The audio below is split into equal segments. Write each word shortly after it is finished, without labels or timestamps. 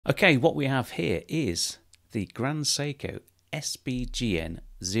Okay, what we have here is the Grand Seiko SBGN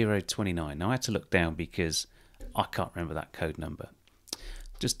 029. Now I had to look down because I can't remember that code number.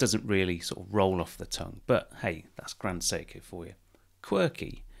 Just doesn't really sort of roll off the tongue. But hey, that's Grand Seiko for you.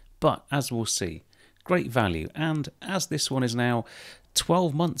 Quirky, but as we'll see, great value. And as this one is now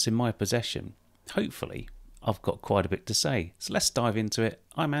 12 months in my possession, hopefully I've got quite a bit to say. So let's dive into it.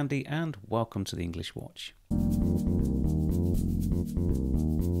 I'm Andy and welcome to the English Watch.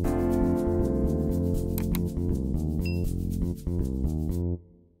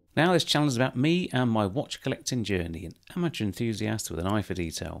 Now this channel is about me and my watch collecting journey, an amateur enthusiast with an eye for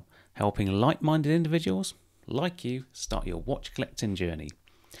detail, helping like-minded individuals like you start your watch collecting journey.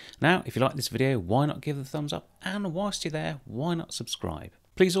 Now if you like this video, why not give it a thumbs up, and whilst you're there, why not subscribe?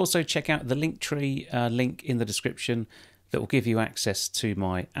 Please also check out the Linktree link in the description that will give you access to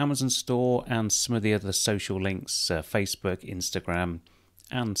my Amazon store and some of the other social links, Facebook, Instagram,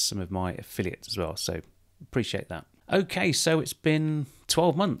 and some of my affiliates as well, so appreciate that. Okay, so it's been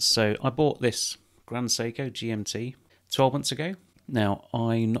 12 months. So I bought this Grand Seiko GMT 12 months ago. Now,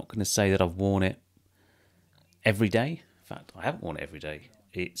 I'm not going to say that I've worn it every day. In fact, I haven't worn it every day.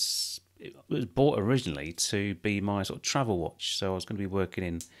 It was bought originally to be my sort of travel watch. So I was going to be working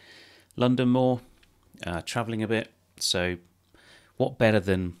in London more, traveling a bit. So what better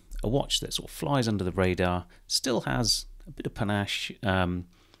than a watch that sort of flies under the radar, still has a bit of panache,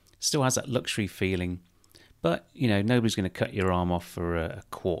 still has that luxury feeling. But, you know, nobody's going to cut your arm off for a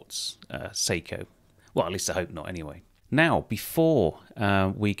Quartz Seiko. Well, at least I hope not anyway. Now, before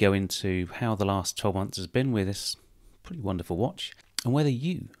we go into how the last 12 months has been with this pretty wonderful watch, and whether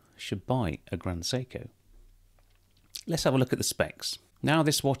you should buy a Grand Seiko, let's have a look at the specs. Now,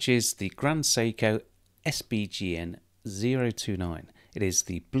 this watch is the Grand Seiko SBGN 029. It is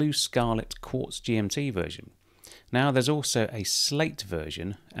the Blue Scarlet Quartz GMT version. Now there's also a slate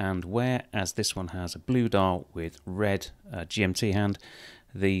version, and whereas this one has a blue dial with red GMT hand,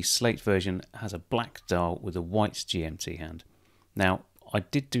 the slate version has a black dial with a white GMT hand. Now I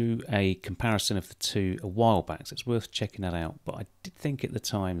did do a comparison of the two a while back, so it's worth checking that out, but I did think at the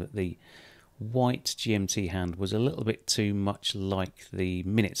time that the white GMT hand was a little bit too much like the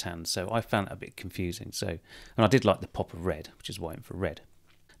minutes hand, so I found it a bit confusing. And I did like the pop of red, which is why I went for red.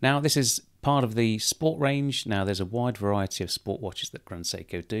 Now this is part of the sport range. Now there's a wide variety of sport watches that Grand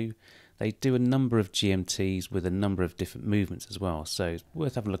Seiko do. They do a number of GMTs with a number of different movements as well, so it's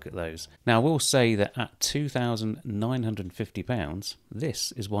worth having a look at those. Now I will say that at £2,950,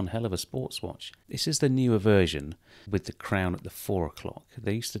 this is one hell of a sports watch. This is the newer version with the crown at the 4 o'clock.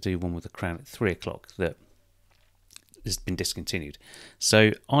 They used to do one with the crown at 3 o'clock that has been discontinued.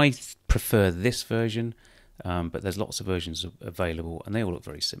 So I prefer this version. But there's lots of versions available and they all look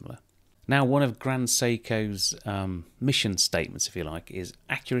very similar. Now, one of Grand Seiko's mission statements, if you like, is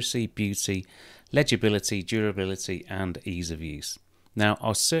accuracy, beauty, legibility, durability and ease of use. Now,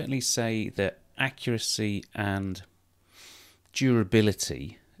 I'll certainly say that accuracy and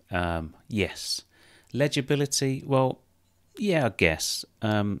durability, yes. Legibility, well, yeah, I guess.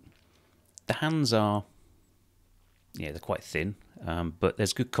 The hands are, yeah, they're quite thin. But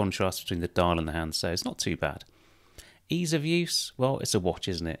there's good contrast between the dial and the hand, so it's not too bad. Ease of use, well, it's a watch,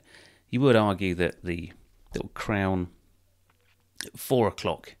 isn't it? You would argue that the little crown at 4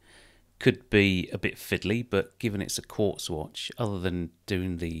 o'clock could be a bit fiddly, but given it's a quartz watch, other than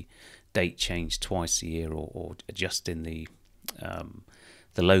doing the date change twice a year or adjusting the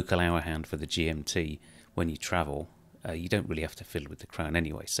local hour hand for the GMT when you travel, you don't really have to fiddle with the crown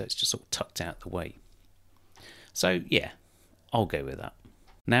anyway, so it's just sort of tucked out the way. So, yeah. I'll go with that.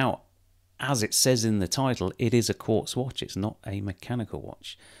 Now, as it says in the title, it is a quartz watch. It's not a mechanical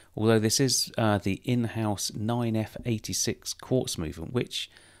watch. Although this is the in-house 9F86 quartz movement, which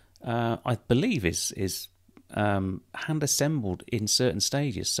I believe is hand-assembled in certain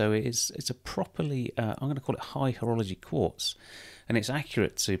stages. So it's a properly, I'm going to call it high horology quartz. And it's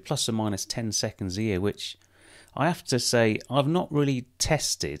accurate to plus or minus 10 seconds a year, which I have to say I've not really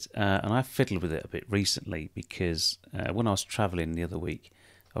tested, and I've fiddled with it a bit recently because when I was travelling the other week,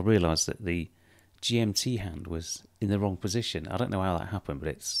 I realised that the GMT hand was in the wrong position. I don't know how that happened,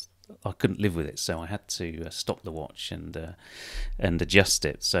 but I couldn't live with it, so I had to stop the watch and adjust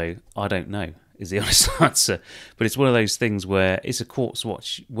it. So I don't know is the honest answer, but it's one of those things where it's a quartz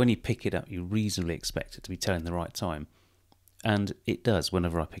watch. When you pick it up, you reasonably expect it to be telling the right time, and it does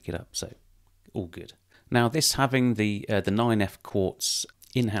whenever I pick it up. So all good. Now, this having the 9F quartz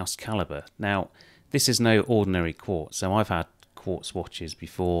in-house caliber. Now, this is no ordinary quartz. So I've had quartz watches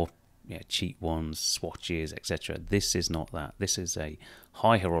before, yeah, cheap ones, swatches, etc. This is not that. This is a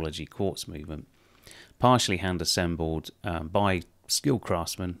high horology quartz movement, partially hand assembled by skilled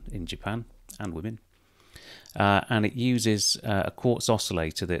craftsmen in Japan, and women. And it uses a quartz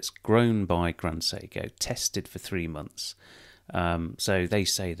oscillator that's grown by Grand Seiko, tested for 3 months. So they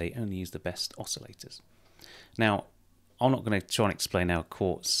say they only use the best oscillators. Now, I'm not going to try and explain how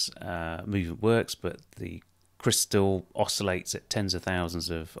quartz movement works, but the crystal oscillates at tens of thousands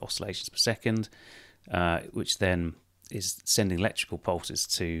of oscillations per second, which then is sending electrical pulses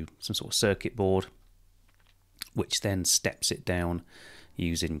to some sort of circuit board, which then steps it down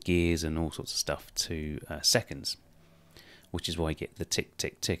using gears and all sorts of stuff to seconds, which is why you get the tick,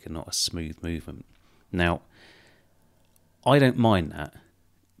 tick, tick and not a smooth movement. Now, I don't mind that.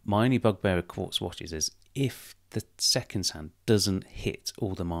 My only bugbear with quartz watches is if the seconds hand doesn't hit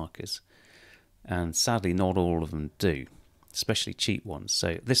all the markers, and sadly not all of them do, especially cheap ones.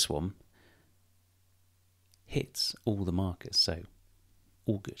 So this one hits all the markers, so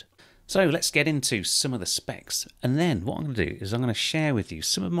all good. So let's get into some of the specs, and then what I'm going to do is I'm going to share with you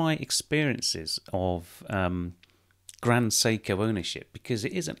some of my experiences of Grand Seiko ownership, because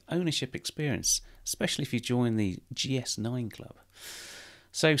it is an ownership experience, especially if you join the GS9 club.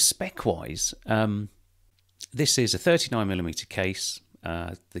 So spec-wise, this is a 39mm case.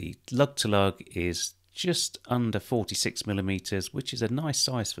 The lug to lug is just under 46mm, which is a nice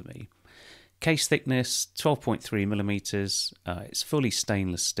size for me. Case thickness 12.3mm. It's fully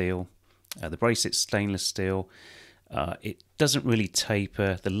stainless steel. The bracelet's stainless steel. It doesn't really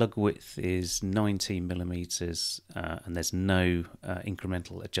taper. The lug width is 19mm, and there's no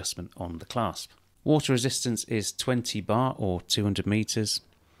incremental adjustment on the clasp. Water resistance is 20 bar or 200 meters,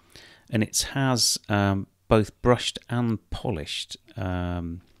 and it has both brushed and polished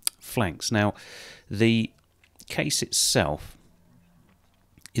flanks. Now, the case itself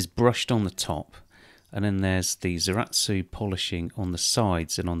is brushed on the top, and then there's the Zaratsu polishing on the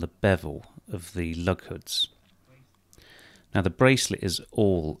sides and on the bevel of the lug hoods. Now, the bracelet is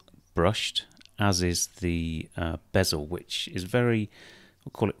all brushed, as is the bezel, which is very,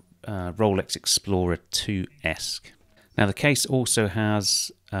 we'll call it Rolex Explorer 2-esque. Now, the case also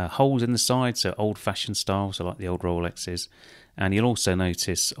has holes in the side, so old-fashioned style, so like the old Rolexes. And you'll also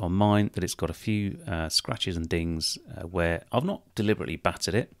notice on mine that it's got a few scratches and dings where I've not deliberately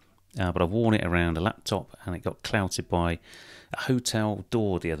battered it, but I've worn it around a laptop and it got clouted by a hotel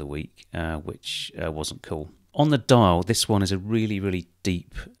door the other week, which wasn't cool. On the dial, this one is a really, really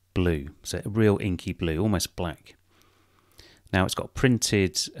deep blue, so a real inky blue, almost black. Now, it's got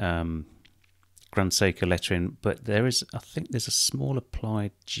printed Grand Seiko lettering, but there is, I think there's a small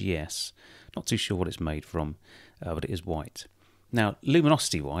applied GS. Not too sure what it's made from, but it is white. Now,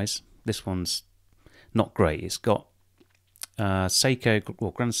 luminosity-wise, this one's not great. It's got Seiko,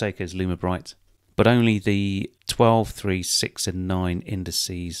 well, Grand Seiko's LumiBright, but only the 12, 3, 6 and 9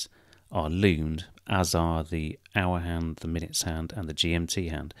 indices are lumed, as are the hour hand, the minutes hand and the GMT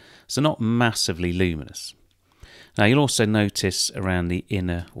hand. So not massively luminous. Now, you'll also notice around the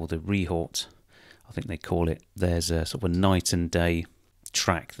inner, or the rehort, I think they call it, there's a sort of a night and day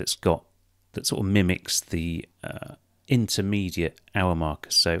track that sort of mimics the intermediate hour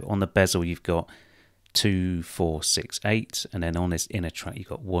markers. So on the bezel you've got 2, 4, 6, 8, and then on this inner track you've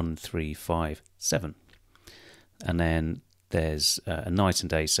got 1, 3, 5, 7. And then there's a night and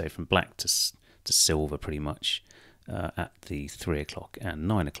day, so from black to silver pretty much at the 3 o'clock and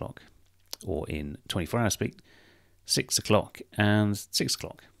 9 o'clock, or in 24-hour speak, 6 o'clock and 6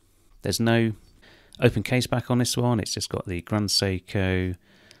 o'clock. There's no open case back on this one. It's just got the Grand Seiko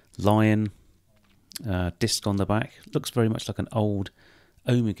lion disc on the back. Looks very much like an old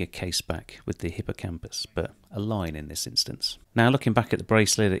Omega case back with the hippocampus, but a line in this instance. Now, looking back at the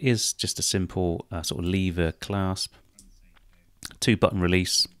bracelet, it is just a simple sort of lever clasp, 2-button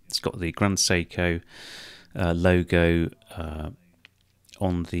release. It's got the Grand Seiko logo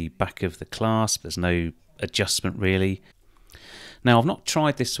on the back of the clasp. There's no adjustment really. Now, I've not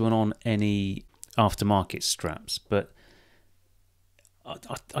tried this one on any aftermarket straps, but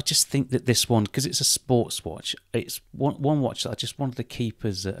I just think that this one, because it's a sports watch, it's one watch that I just wanted to keep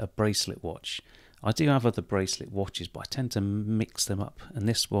as a bracelet watch. I do have other bracelet watches, but I tend to mix them up, and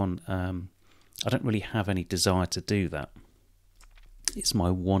this one I don't really have any desire to do that. It's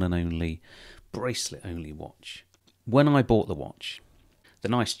my one and only bracelet only watch. When I bought the watch, the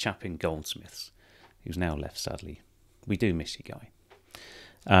nice chap in Goldsmiths, who's now left sadly, we do miss you,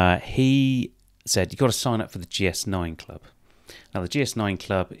 Guy, he said you've got to sign up for the GS9 club. Now, the GS9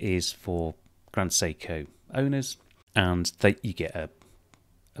 club is for Grand Seiko owners, and you get a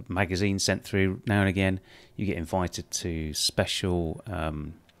magazine sent through now and again. You get invited to special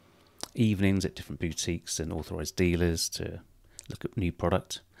evenings at different boutiques and authorised dealers to look at new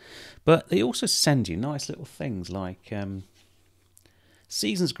product. But they also send you nice little things like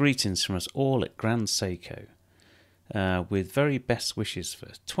Season's greetings from us all at Grand Seiko, with very best wishes for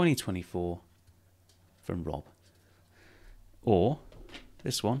 2024 from Rob. Or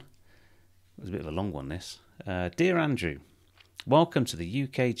this one, it was a bit of a long one this. Dear Andrew, welcome to the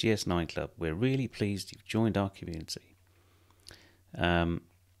UK GS9 Club. We're really pleased you've joined our community. And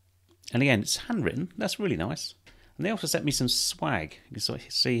again, it's handwritten. That's really nice. And they also sent me some swag. You can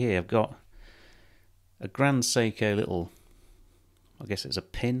see here, I've got a Grand Seiko little, I guess it's a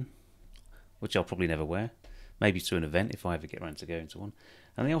pin, which I'll probably never wear. Maybe to an event if I ever get around to going to one.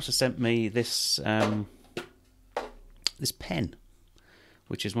 And they also sent me this this pen,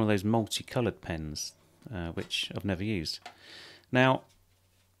 which is one of those multicoloured pens, which I've never used. Now,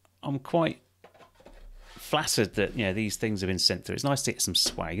 I'm quite flattered that these things have been sent through. It's nice to get some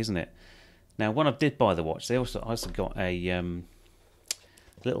swag, isn't it? Now, when I did buy the watch, I also got a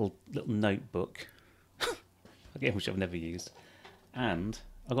little notebook, again, which I've never used, and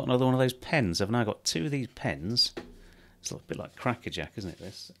I got another one of those pens. I've now got two of these pens. It's a bit like crackerjack, isn't it?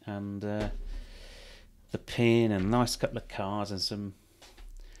 This and the pin and a nice couple of cards and some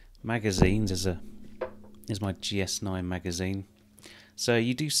magazines. There's my GS9 magazine. So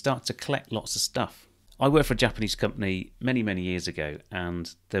you do start to collect lots of stuff. I worked for a Japanese company many, many years ago,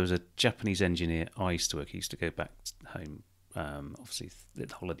 and there was a Japanese engineer I used to work. He used to go back home, obviously at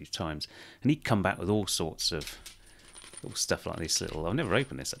the holiday times, and he'd come back with all sorts of little stuff like this. I've never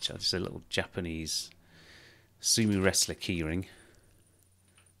opened this actually. Just a little Japanese sumo wrestler keyring,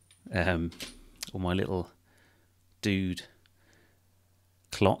 or my little dude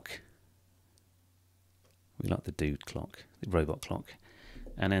clock. We like the dude clock, the robot clock,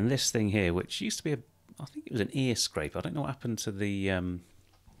 and then this thing here, which used to be I think it was an ear scraper. I don't know what happened to the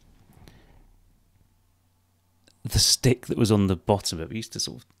stick that was on the bottom of it. We used to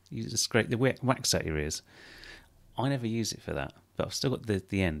sort of use to scrape the wax out your ears. I never use it for that, but I've still got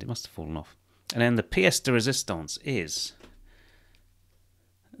the end. It must have fallen off. And then the pièce de résistance is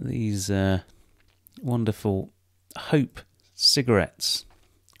these wonderful Hope cigarettes,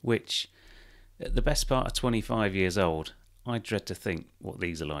 which at the best part of 25 years old, I dread to think what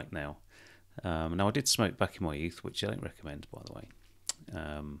these are like now. Now, I did smoke back in my youth, which I don't recommend, by the way.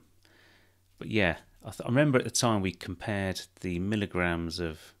 But yeah, I remember at the time we compared the milligrams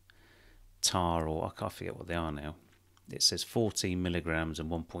of tar, or I can't forget what they are now. It says 14 milligrams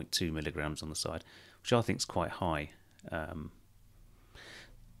and 1.2 milligrams on the side, which I think is quite high.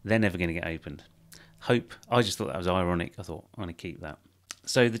 They're never going to get opened. Hope, I just thought that was ironic. I thought, I'm going to keep that.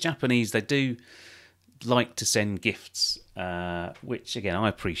 So the Japanese, they do like to send gifts, which again I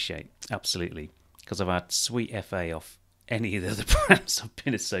appreciate absolutely, because I've had sweet FA off any of the other brands I've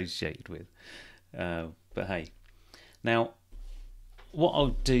been associated with. But hey, now what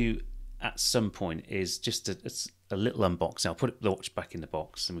I'll do at some point is just a little unboxing. I'll put the watch back in the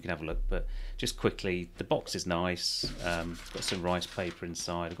box and we can have a look. But just quickly, the box is nice. It's got some rice paper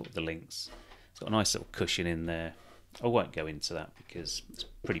inside. I've got the links. It's got a nice little cushion in there. I won't go into that because it's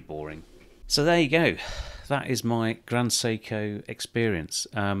pretty boring. So there you go. That is my Grand Seiko experience.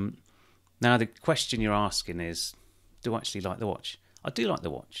 Now the question you're asking is, do I actually like the watch? I do like the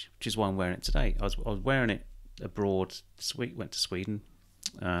watch, which is why I'm wearing it today. I was wearing it abroad this week, went to Sweden,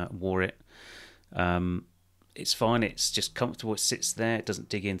 wore it. It's fine, it's just comfortable, it sits there, it doesn't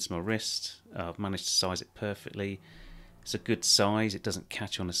dig into my wrist. I've managed to size it perfectly. It's a good size, it doesn't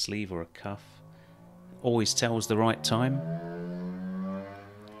catch on a sleeve or a cuff. Always tells the right time.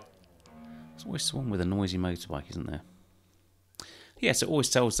 There's always someone with a noisy motorbike, isn't there? Yes, it always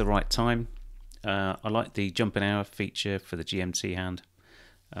tells the right time. I like the jumping hour feature for the GMT hand.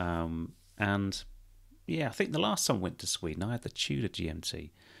 And yeah, I think the last time I went to Sweden, I had the Tudor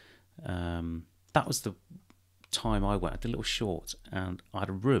GMT. That was the time I went. I did a little short, and I had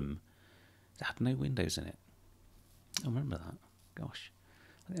a room that had no windows in it. I remember that. Gosh,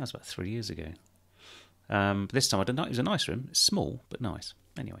 I think that was about 3 years ago. But this time it was a nice room. It's small, but nice.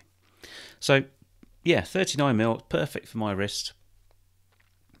 Anyway. So, yeah, 39mm, perfect for my wrist.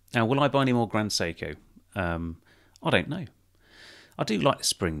 Now, will I buy any more Grand Seiko? I don't know. I do like the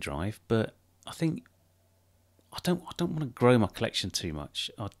spring drive, but I think I don't want to grow my collection too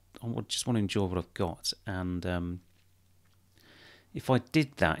much. I just want to enjoy what I've got, and if I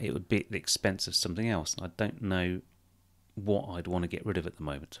did that, it would be at the expense of something else. I don't know what I'd want to get rid of at the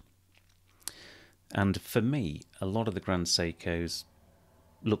moment. And for me, a lot of the Grand Seikos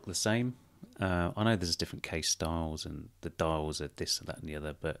look the same. I know there's different case styles and the dials are this and that and the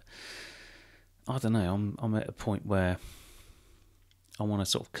other, but I don't know. I'm at a point where I want to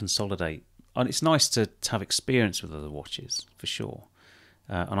sort of consolidate. And it's nice to have experience with other watches, for sure.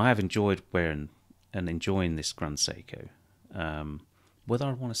 And I have enjoyed wearing and enjoying this Grand Seiko Whether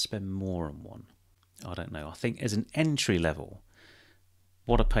I want to spend more on one, I don't know. I think as an entry level,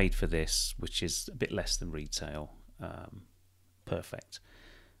 what I paid for this, which is a bit less than retail, perfect.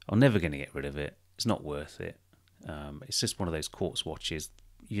 I'm never going to get rid of it. It's not worth it. It's just one of those quartz watches.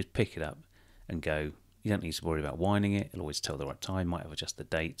 You just pick it up and go. You don't need to worry about winding it. It'll always tell the right time. Might have adjust the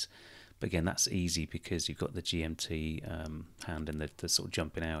date. But again, that's easy because you've got the GMT hand and the sort of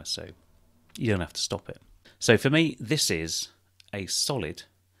jumping hours, so you don't have to stop it. So for me, this is a solid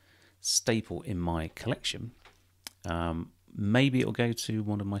staple in my collection. Maybe it'll go to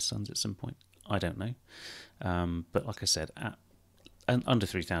one of my sons at some point. I don't know. But like I said, at under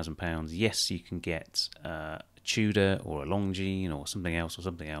 £3,000, yes, you can get a Tudor or a Longines or something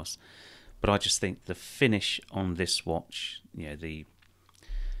else. But I just think the finish on this watch, you know, the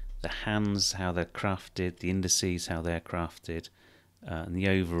hands, how they're crafted, the indices, how they're crafted, and the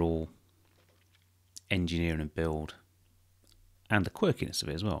overall engineering and build, and the quirkiness of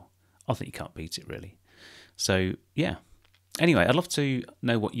it as well. I think you can't beat it, really. So, yeah. Anyway, I'd love to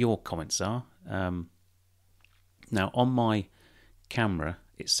know what your comments are. Now, on my camera,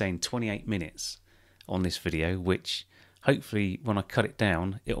 it's saying 28 minutes on this video, which hopefully when I cut it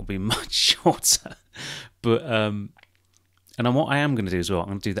down, it'll be much shorter. But and what I am going to do as well, I'm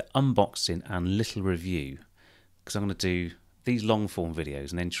going to do the unboxing and little review, because I'm going to do these long form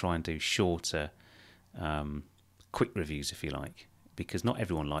videos and then try and do shorter, quick reviews, if you like, because not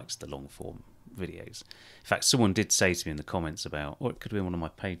everyone likes the long form videos. In fact, someone did say to me in the comments about, or it could have been one of my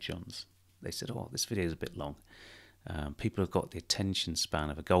patrons, they said, oh, this video is a bit long. People have got the attention span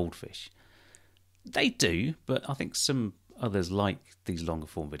of a goldfish. They do, but I think some others like these longer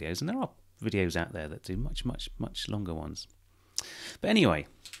form videos, and there are videos out there that do much, much, much longer ones. But anyway,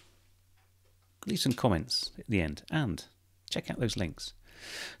 leave some comments at the end and check out those links.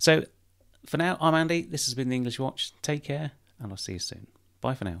 So for now, I'm Andy. This has been The English Watch. Take care, and I'll see you soon.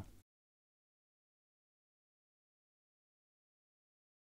 Bye for now.